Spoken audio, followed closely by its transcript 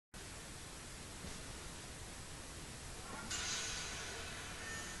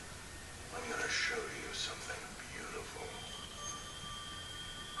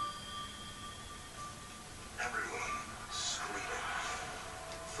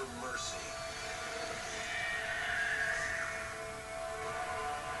for mercy.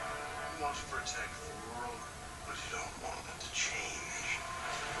 You want to protect the world, but you don't want it to change.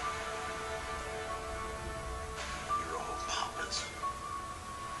 You're all puppets.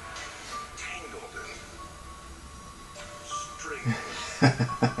 Tangled in strings.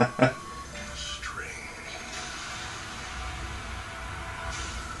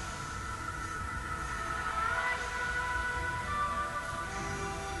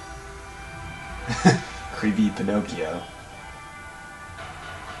 Creepy Pinocchio.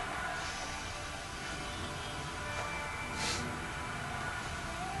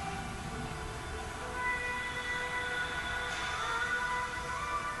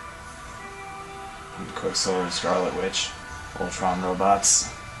 Quicksilver and Scarlet Witch. Ultron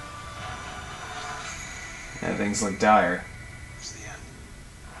robots. Yeah, things look dire. It's the end.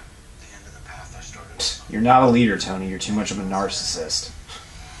 The end of the path I started. You're not a leader, Tony. You're too much of a narcissist.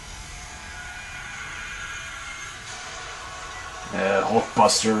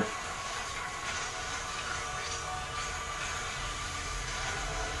 Hulkbuster.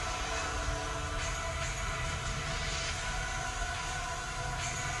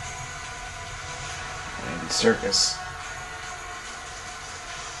 And circus.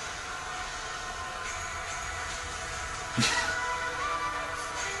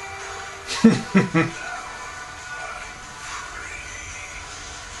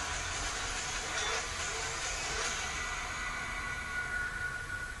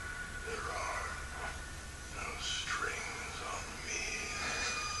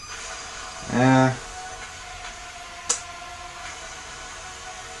 Eh.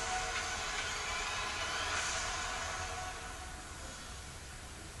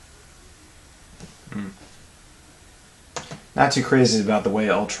 Not too crazy about the way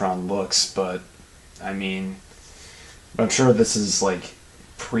Ultron looks, but I mean, I'm sure this is like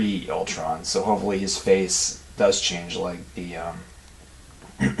pre-Ultron, so hopefully his face does change, like the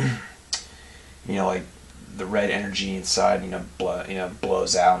you know, like the red energy inside,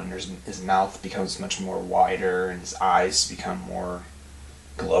 blows out, and his mouth becomes much more wider, and his eyes become more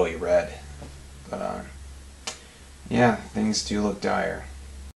glowy red. But yeah, things do look dire.